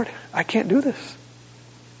 Lord, I can't do this.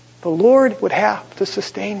 The Lord would have to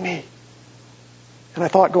sustain me. And I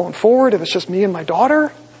thought, going forward, if it's just me and my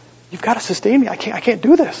daughter, you've got to sustain me. I can't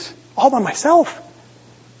do this all by myself.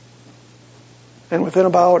 And within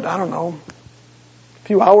about, a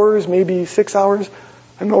few hours, maybe 6 hours,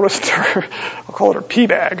 I noticed her, I'll call it her pee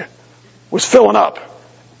bag, was filling up.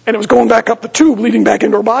 And it was going back up the tube, leading back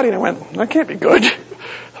into her body. And I went, that can't be good. So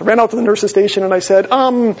I ran out to the nurse's station and I said,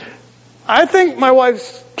 I think my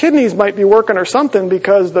wife's kidneys might be working or something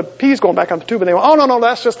because the pee's going back on the tube. And they went, oh, no,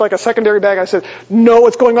 that's just like a secondary bag. I said, no,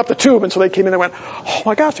 it's going up the tube. And so they came in and went, oh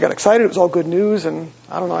my gosh, I got excited. It was all good news. And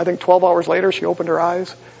I think 12 hours later, she opened her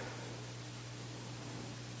eyes.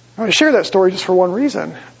 I want to share that story just for one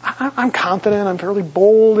reason. I'm confident. I'm fairly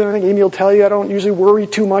bold. And I think Amy will tell you I don't usually worry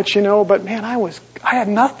too much, But man, I had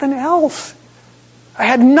nothing else. I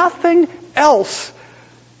had nothing else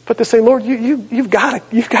but to say, Lord, you've got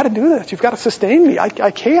to do this. You've got to sustain me.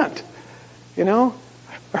 I can't,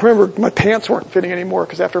 I remember my pants weren't fitting anymore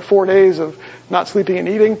because after 4 days of not sleeping and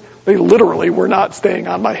eating, they literally were not staying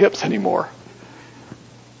on my hips anymore.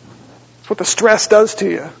 It's what the stress does to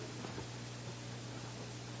you.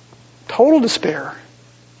 Total despair.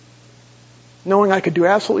 Knowing I could do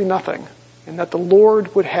absolutely nothing and that the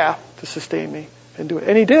Lord would have to sustain me and do it.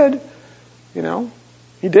 And He did.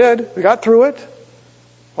 He did. We got through it.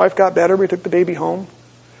 Wife got better. We took the baby home.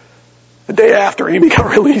 The day after, Amy got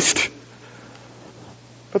released.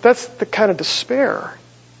 But that's the kind of despair.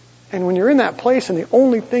 And when you're in that place and the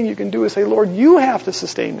only thing you can do is say, Lord, you have to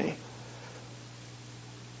sustain me.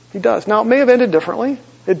 He does. Now, it may have ended differently.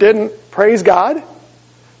 It didn't. Praise God.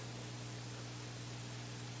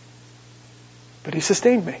 But He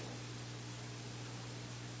sustained me.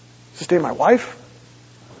 Sustained my wife,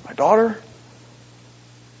 my daughter.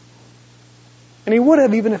 And He would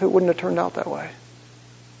have even if it wouldn't have turned out that way.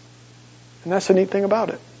 And that's the neat thing about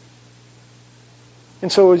it.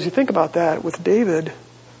 And so as you think about that with David,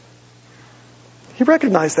 he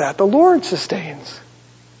recognized that. The Lord sustains.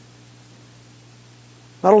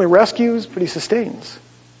 Not only rescues, but He sustains.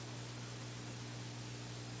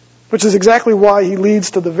 Which is exactly why he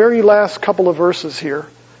leads to the very last couple of verses here.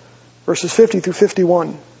 Verses 50 through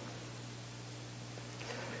 51.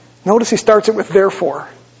 Notice he starts it with therefore.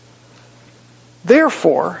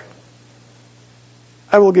 Therefore,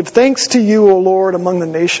 I will give thanks to you, O Lord, among the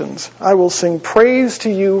nations. I will sing praise to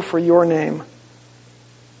you for your name.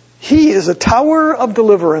 He is a tower of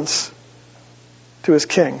deliverance to His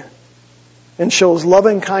king and shows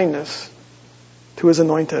loving kindness to His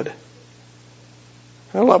anointed.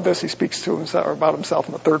 I love this. He speaks to himself, or about himself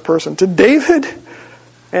in the third person. To David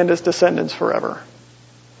and his descendants forever.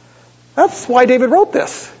 That's why David wrote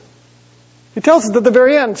this. He tells us at the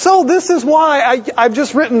very end, so this is why I've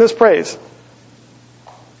just written this praise.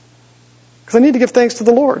 Because I need to give thanks to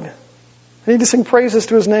the Lord. I need to sing praises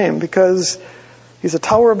to His name because He's a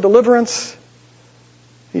tower of deliverance.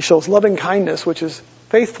 He shows loving kindness, which is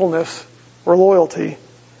faithfulness or loyalty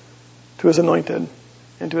to His anointed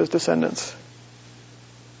and to His descendants.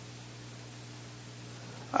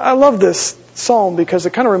 I love this psalm because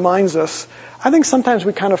it kind of reminds us, I think sometimes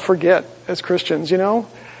we kind of forget as Christians,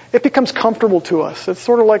 It becomes comfortable to us. It's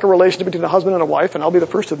sort of like a relationship between a husband and a wife, and I'll be the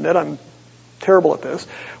first to admit I'm terrible at this.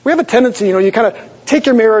 We have a tendency, you kind of take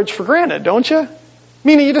your marriage for granted, don't you?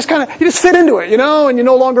 Meaning you just fit into it, and you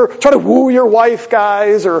no longer try to woo your wife,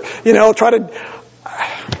 guys, or,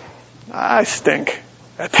 I stink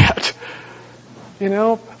at that.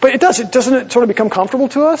 But doesn't it sort of become comfortable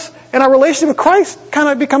to us? And our relationship with Christ kind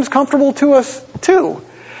of becomes comfortable to us too.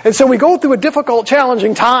 And so we go through a difficult,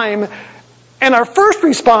 challenging time, and our first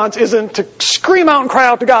response isn't to scream out and cry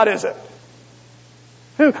out to God, is it?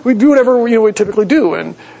 We do whatever we typically do,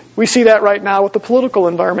 and we see that right now with the political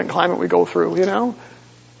environment and climate we go through,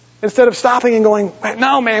 Instead of stopping and going,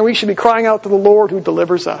 no man, we should be crying out to the Lord who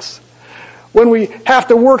delivers us. When we have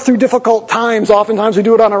to work through difficult times, oftentimes we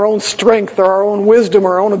do it on our own strength or our own wisdom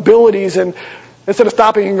or our own abilities. And instead of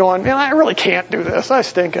stopping and going, man, I really can't do this. I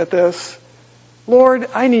stink at this. Lord,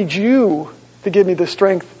 I need you to give me the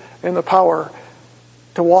strength and the power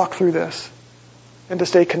to walk through this and to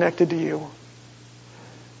stay connected to you.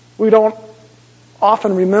 We don't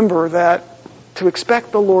often remember that to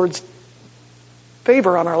expect the Lord's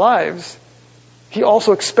favor on our lives, He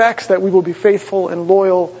also expects that we will be faithful and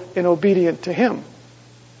loyal and obedient to Him.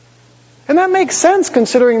 And that makes sense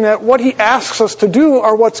considering that what He asks us to do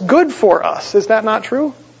are what's good for us. Is that not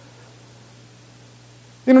true?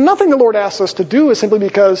 Nothing the Lord asks us to do is simply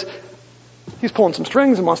because He's pulling some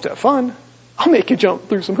strings and wants to have fun. I'll make you jump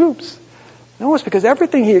through some hoops. No, it's because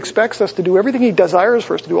everything He expects us to do, everything He desires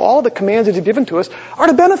for us to do, all the commands that He's given to us are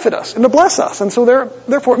to benefit us and to bless us. And so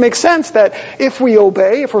therefore it makes sense that if we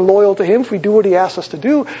obey, if we're loyal to Him, if we do what He asks us to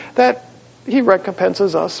do, that He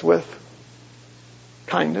recompenses us with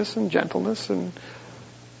kindness and gentleness and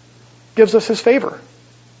gives us His favor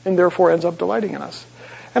and therefore ends up delighting in us.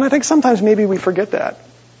 And I think sometimes maybe we forget that.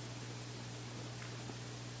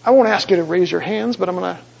 I won't ask you to raise your hands, but I'm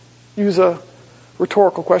going to use a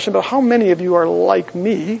rhetorical question, but how many of you are like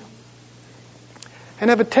me and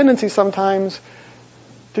have a tendency sometimes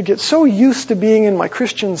to get so used to being in my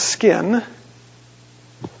Christian skin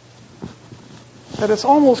that it's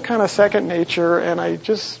almost kind of second nature and I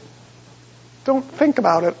just don't think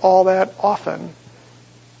about it all that often.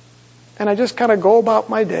 And I just kind of go about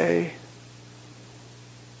my day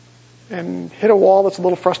and hit a wall that's a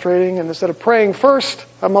little frustrating, and instead of praying first,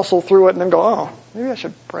 I muscle through it and then go, oh, maybe I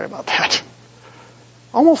should pray about that.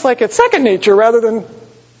 Almost like it's second nature rather than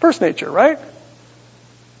first nature, right?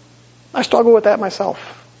 I struggle with that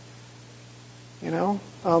myself.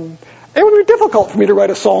 It would be difficult for me to write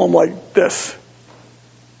a psalm like this.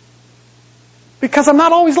 Because I'm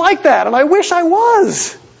not always like that, and I wish I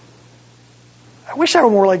was. I wish I were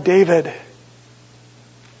more like David.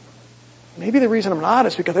 Maybe the reason I'm not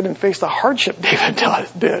is because I didn't face the hardship David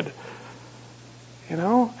did.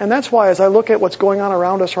 And that's why as I look at what's going on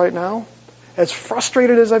around us right now, as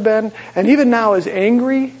frustrated as I've been, and even now as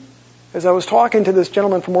angry, as I was talking to this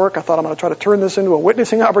gentleman from work, I thought I'm going to try to turn this into a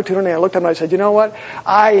witnessing opportunity. I looked at him and I said, you know what?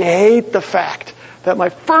 I hate the fact that my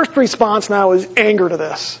first response now is anger to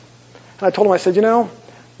this. And I told him, I said,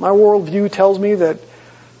 my worldview tells me that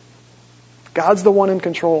God's the one in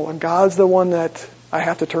control, and God's the one that I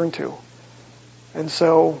have to turn to. And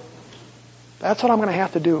so that's what I'm going to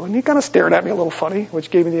have to do. And he kind of stared at me a little funny,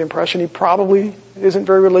 which gave me the impression he probably isn't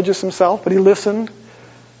very religious himself, but he listened.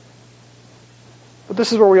 But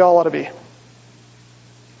this is where we all ought to be.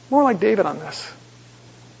 More like David on this.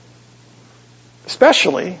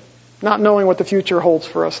 Especially not knowing what the future holds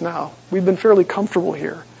for us now. We've been fairly comfortable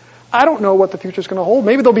here. I don't know what the future is going to hold.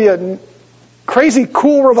 Maybe there'll be a crazy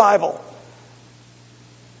cool revival.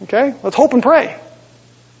 Okay? Let's hope and pray.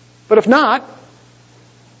 But if not,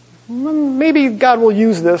 maybe God will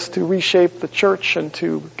use this to reshape the church and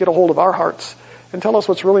to get a hold of our hearts and tell us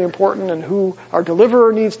what's really important and who our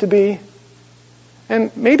deliverer needs to be.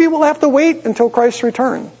 And maybe we'll have to wait until Christ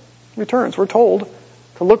returns. We're told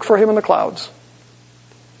to look for him in the clouds.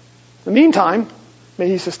 In the meantime, may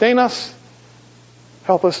he sustain us,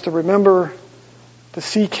 help us to remember to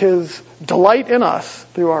seek his delight in us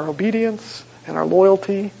through our obedience and our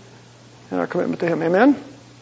loyalty and our commitment to him. Amen?